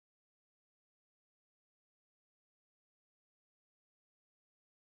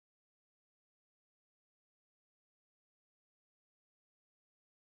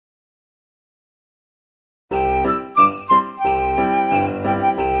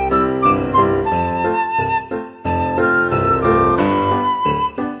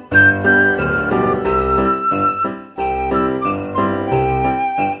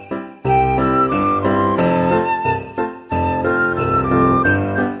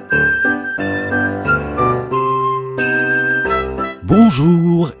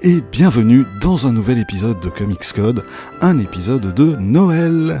Bonjour et bienvenue dans un nouvel épisode de Comics Code, un épisode de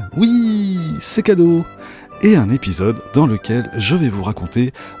Noël, oui, c'est cadeau, et un épisode dans lequel je vais vous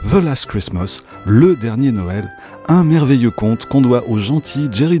raconter The Last Christmas, le dernier Noël, un merveilleux conte qu'on doit aux gentils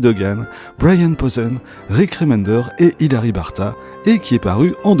Gerry Duggan, Posehn Rick Remender et Hilary Barta, et qui est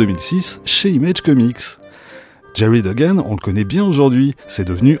paru en 2006 chez Image Comics. Gerry Duggan, on le connaît bien aujourd'hui, c'est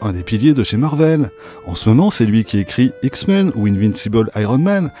devenu un des piliers de chez Marvel. En ce moment, c'est lui qui écrit X-Men ou Invincible Iron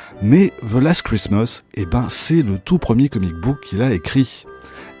Man, mais The Last Christmas, c'est le tout premier comic book qu'il a écrit.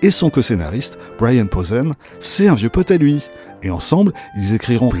 Et son co-scénariste, Posehn, c'est un vieux pote à lui. Et ensemble, ils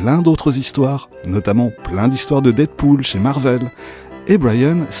écriront plein d'autres histoires, notamment plein d'histoires de Deadpool chez Marvel. Et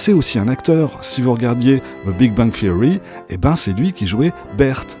Brian, c'est aussi un acteur. Si vous regardiez The Big Bang Theory, c'est lui qui jouait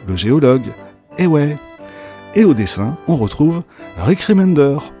Bert, le géologue. Et ouais. Et au dessin, on retrouve Rick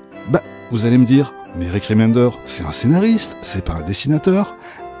Remender. Vous allez me dire, mais Rick Remender, c'est un scénariste, c'est pas un dessinateur.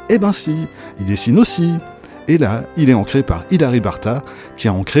 Si, il dessine aussi. Et là, il est ancré par Hilary Barta, qui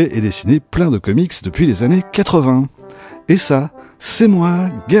a ancré et dessiné plein de comics depuis les années 80. Et ça, c'est moi,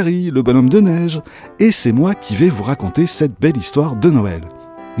 Gerry, le bonhomme de neige, et c'est moi qui vais vous raconter cette belle histoire de Noël.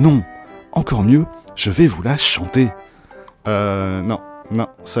 Non, encore mieux, je vais vous la chanter. Non,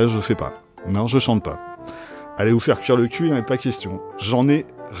 ça je fais pas. Non, je chante pas. Allez vous faire cuire le cul, il n'y en a pas question. J'en ai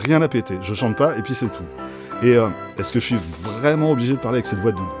rien à péter, je chante pas et puis c'est tout. Et est-ce que je suis vraiment obligé de parler avec cette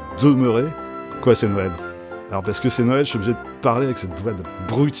voix de demeurer ? Quoi, c'est Noël ? Alors parce que c'est Noël, je suis obligé de parler avec cette voix de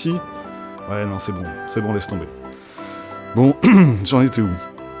bruti. Ouais, non, c'est bon, laisse tomber. Bon, j'en étais où ?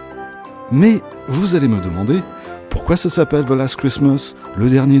 Mais vous allez me demander, pourquoi ça s'appelle The Last Christmas, le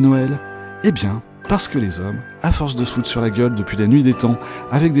dernier Noël ? Eh bien, parce que les hommes, à force de se foutre sur la gueule depuis la nuit des temps,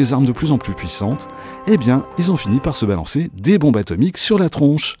 avec des armes de plus en plus puissantes, ils ont fini par se balancer des bombes atomiques sur la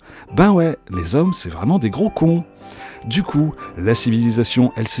tronche. Ouais, les hommes, c'est vraiment des gros cons. Du coup, la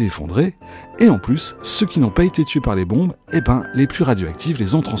civilisation, elle s'est effondrée, et en plus, ceux qui n'ont pas été tués par les bombes, les plus radioactifs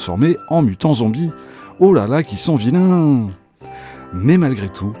les ont transformés en mutants zombies. Oh là là, qui sont vilains! Mais malgré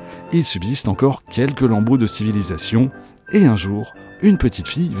tout, il subsiste encore quelques lambeaux de civilisation, et un jour, une petite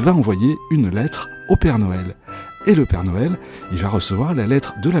fille va envoyer une lettre au Père Noël. Et le Père Noël, il va recevoir la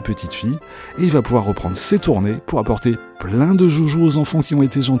lettre de la petite fille, et il va pouvoir reprendre ses tournées pour apporter plein de joujoux aux enfants qui ont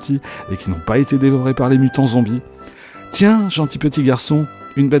été gentils et qui n'ont pas été dévorés par les mutants zombies. Tiens, gentil petit garçon,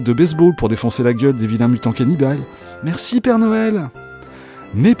 une batte de baseball pour défoncer la gueule des vilains mutants cannibales. Merci Père Noël.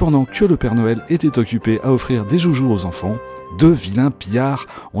 Mais pendant que le Père Noël était occupé à offrir des joujoux aux enfants, deux vilains pillards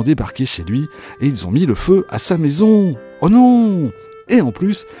ont débarqué chez lui et ils ont mis le feu à sa maison. Oh non! Et en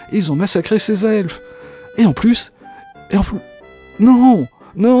plus, ils ont massacré ses elfes. Et en plus... Non!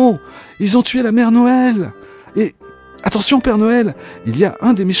 Ils ont tué la mère Noël. Et attention Père Noël, il y a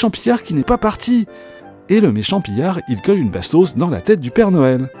un des méchants pillards qui n'est pas parti. Et le méchant pillard, il colle une bastos dans la tête du Père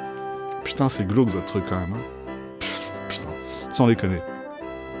Noël. Putain, c'est glauque votre truc quand même. Putain, sans déconner.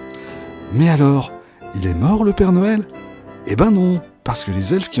 Mais alors, il est mort le Père Noël ? Non, parce que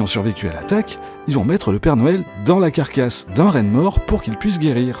les elfes qui ont survécu à l'attaque, ils vont mettre le Père Noël dans la carcasse d'un renne mort pour qu'il puisse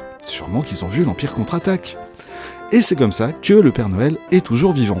guérir. Sûrement qu'ils ont vu l'Empire contre-attaque. Et c'est comme ça que le Père Noël est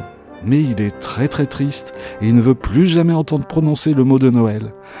toujours vivant. Mais il est très très triste et il ne veut plus jamais entendre prononcer le mot de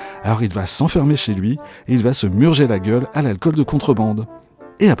Noël. Alors il va s'enfermer chez lui et il va se murger la gueule à l'alcool de contrebande.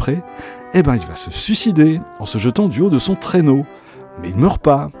 Et après, il va se suicider en se jetant du haut de son traîneau. Mais il meurt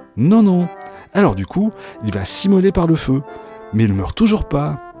pas. Non. Alors du coup, il va s'immoler par le feu. Mais il meurt toujours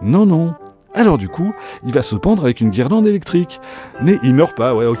pas. Non. Alors du coup, il va se pendre avec une guirlande électrique. Mais il meurt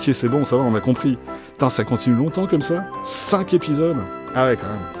pas. Ouais, ok, c'est bon, ça va, on a compris. Putain, ça continue longtemps comme ça ? 5 épisodes ? Ah ouais, quand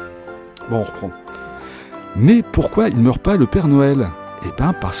même. Bon, on reprend. Mais pourquoi il ne meurt pas le Père Noël ?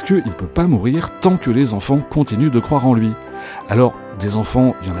 Parce qu'il ne peut pas mourir tant que les enfants continuent de croire en lui. Alors, des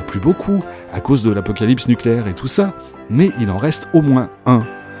enfants, il n'y en a plus beaucoup, à cause de l'apocalypse nucléaire et tout ça, mais il en reste au moins un.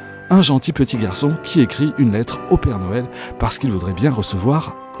 Un gentil petit garçon qui écrit une lettre au Père Noël parce qu'il voudrait bien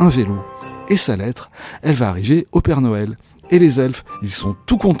recevoir un vélo. Et sa lettre, elle va arriver au Père Noël. Et les elfes, ils sont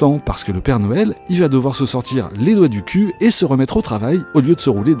tout contents parce que le Père Noël, il va devoir se sortir les doigts du cul et se remettre au travail au lieu de se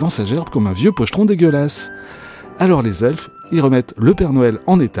rouler dans sa gerbe comme un vieux pochetron dégueulasse. Alors les elfes, ils remettent le Père Noël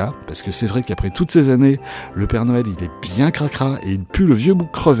en état, parce que c'est vrai qu'après toutes ces années, le Père Noël il est bien cracra et il pue le vieux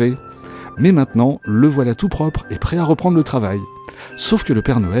bouc crevé. Mais maintenant, le voilà tout propre et prêt à reprendre le travail. Sauf que le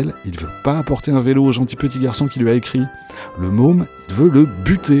Père Noël, il veut pas apporter un vélo au gentil petit garçon qui lui a écrit. Le môme, il veut le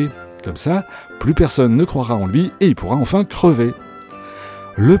buter. Comme ça, plus personne ne croira en lui et il pourra enfin crever.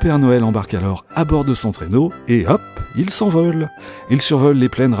 Le Père Noël embarque alors à bord de son traîneau et hop, il s'envole. Il survole les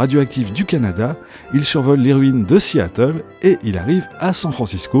plaines radioactives du Canada, il survole les ruines de Seattle et il arrive à San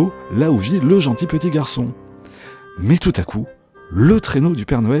Francisco, là où vit le gentil petit garçon. Mais tout à coup, le traîneau du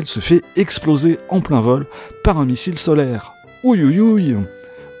Père Noël se fait exploser en plein vol par un missile solaire. Ouïe ouïe ouïe.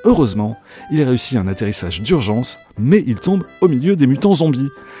 Heureusement, il réussit un atterrissage d'urgence, mais il tombe au milieu des mutants zombies.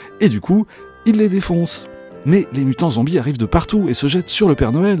 Et du coup, il les défonce. Mais les mutants zombies arrivent de partout et se jettent sur le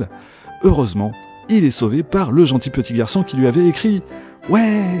Père Noël. Heureusement, il est sauvé par le gentil petit garçon qui lui avait écrit «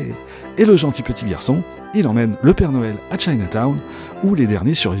 Ouais !» Et le gentil petit garçon, il emmène le Père Noël à Chinatown, où les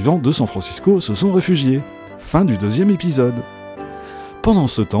derniers survivants de San Francisco se sont réfugiés. Fin du 2e épisode. Pendant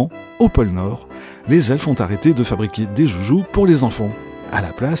ce temps, au pôle Nord, les elfes ont arrêté de fabriquer des joujoux pour les enfants. À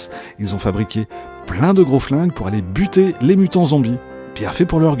la place, ils ont fabriqué plein de gros flingues pour aller buter les mutants zombies. Bien fait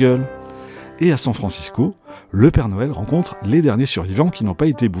pour leur gueule. Et à San Francisco, le Père Noël rencontre les derniers survivants qui n'ont pas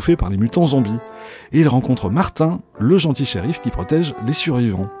été bouffés par les mutants zombies. Et il rencontre Martin, le gentil shérif qui protège les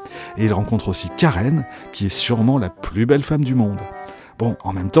survivants. Et il rencontre aussi Karen, qui est sûrement la plus belle femme du monde. Bon,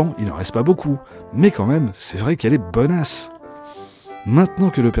 en même temps, il n'en reste pas beaucoup, mais quand même, c'est vrai qu'elle est bonasse. Maintenant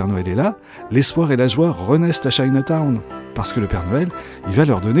que le Père Noël est là, l'espoir et la joie renaissent à Chinatown. Parce que le Père Noël, il va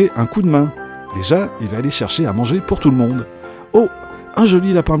leur donner un coup de main. Déjà, il va aller chercher à manger pour tout le monde. Oh, un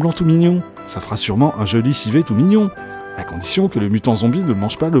joli lapin blanc tout mignon. Ça fera sûrement un joli civet tout mignon. À condition que le mutant zombie ne le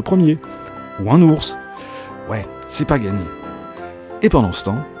mange pas le premier. Ou un ours. Ouais, c'est pas gagné. Et pendant ce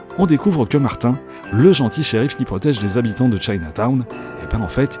temps, on découvre que Martin, le gentil shérif qui protège les habitants de Chinatown, eh ben en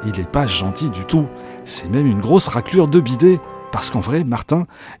fait, il est pas gentil du tout. C'est même une grosse raclure de bidet. Parce qu'en vrai, Martin,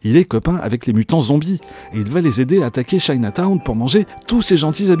 il est copain avec les mutants zombies, et il va les aider à attaquer Chinatown pour manger tous ces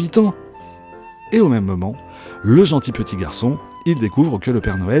gentils habitants. Et au même moment, le gentil petit garçon, il découvre que le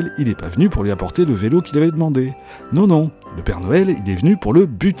Père Noël, il n'est pas venu pour lui apporter le vélo qu'il avait demandé. Non, non, le Père Noël, il est venu pour le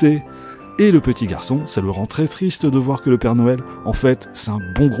buter. Et le petit garçon, ça le rend très triste de voir que le Père Noël, en fait, c'est un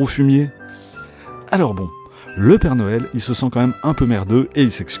bon gros fumier. Alors bon, le Père Noël, il se sent quand même un peu merdeux et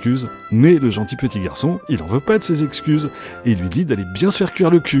il s'excuse, mais le gentil petit garçon, il en veut pas de ses excuses et il lui dit d'aller bien se faire cuire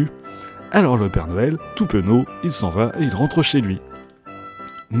le cul. Alors le Père Noël, tout penaud, il s'en va et il rentre chez lui.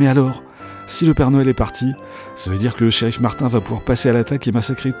 Mais alors, si le Père Noël est parti, ça veut dire que le shérif Martin va pouvoir passer à l'attaque et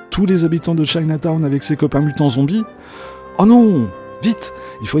massacrer tous les habitants de Chinatown avec ses copains mutants zombies? Oh non! Vite!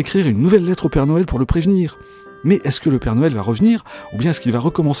 Il faut écrire une nouvelle lettre au Père Noël pour le prévenir. Mais est-ce que le Père Noël va revenir, ou bien est-ce qu'il va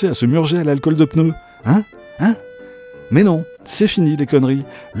recommencer à se murger à l'alcool de pneus? Hein? Mais non, c'est fini les conneries.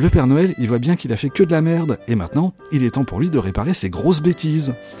 Le Père Noël, il voit bien qu'il a fait que de la merde, et maintenant, il est temps pour lui de réparer ses grosses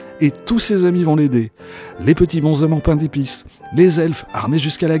bêtises. Et tous ses amis vont l'aider. Les petits bonshommes en pain d'épices, les elfes armés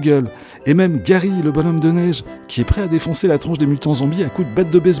jusqu'à la gueule, et même Gerry, le bonhomme de neige, qui est prêt à défoncer la tronche des mutants zombies à coups de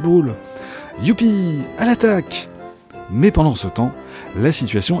batte de baseball. Youpi, à l'attaque! Mais pendant ce temps, la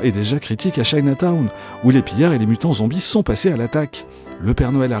situation est déjà critique à Chinatown, où les pillards et les mutants zombies sont passés à l'attaque. Le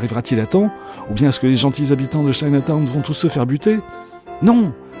Père Noël arrivera-t-il à temps? Ou bien est-ce que les gentils habitants de Chinatown vont tous se faire buter?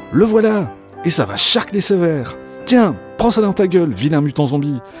 Non, le voilà! Et ça va charcler sévère! Tiens, prends ça dans ta gueule, vilain mutant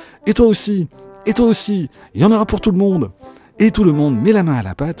zombie! Et toi aussi! Et toi aussi! Il y en aura pour tout le monde! Et tout le monde met la main à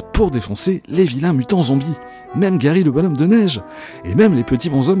la pâte pour défoncer les vilains mutants zombies. Même Gerry le bonhomme de neige. Et même les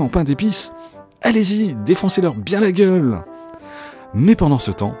petits bonshommes en pain d'épices. Allez-y, défoncez-leur bien la gueule! Mais pendant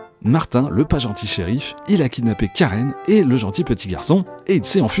ce temps, Martin, le pas gentil shérif, il a kidnappé Karen et le gentil petit garçon, et il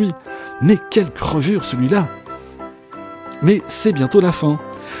s'est enfui. Mais quelle crevure celui-là! Mais c'est bientôt la fin.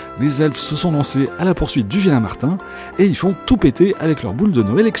 Les elfes se sont lancés à la poursuite du vilain Martin, et ils font tout péter avec leurs boules de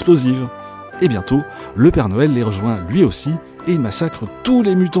Noël explosives. Et bientôt, le Père Noël les rejoint lui aussi, et il massacre tous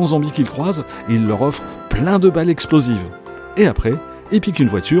les mutants zombies qu'il croise, et il leur offre plein de balles explosives. Et après, il pique une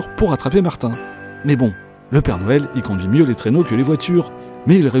voiture pour attraper Martin. Mais bon, le Père Noël, il conduit mieux les traîneaux que les voitures,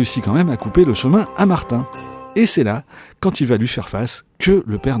 mais il réussit quand même à couper le chemin à Martin. Et c'est là, quand il va lui faire face, que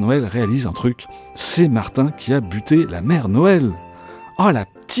le Père Noël réalise un truc. C'est Martin qui a buté la mère Noël. Oh la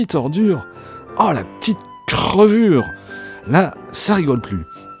petite ordure! Oh la petite crevure! Là, ça rigole plus.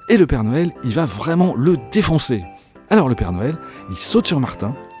 Et le Père Noël, il va vraiment le défoncer. Alors le Père Noël, il saute sur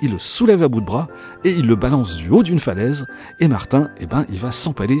Martin, il le soulève à bout de bras, et il le balance du haut d'une falaise, et Martin, eh ben, il va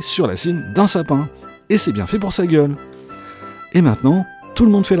s'empaler sur la cime d'un sapin. Et c'est bien fait pour sa gueule. Et maintenant, tout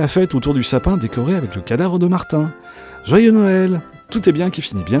le monde fait la fête autour du sapin décoré avec le cadavre de Martin. Joyeux Noël! Tout est bien qui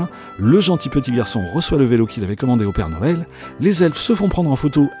finit bien, le gentil petit garçon reçoit le vélo qu'il avait commandé au Père Noël, les elfes se font prendre en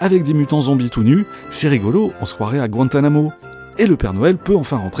photo avec des mutants zombies tout nus, c'est rigolo, on se croirait à Guantanamo. Et le Père Noël peut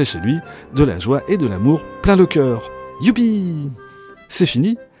enfin rentrer chez lui, de la joie et de l'amour plein le cœur. Youpi! C'est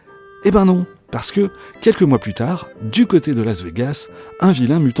fini? Eh ben non, parce que, quelques mois plus tard, du côté de Las Vegas, un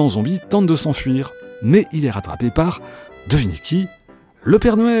vilain mutant zombie tente de s'enfuir, mais il est rattrapé par, devinez qui? Le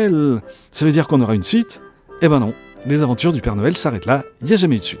Père Noël! Ça veut dire qu'on aura une suite? Eh ben non, les aventures du Père Noël s'arrêtent là, il n'y a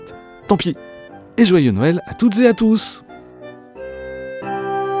jamais eu de suite. Tant pis. Et joyeux Noël à toutes et à tous!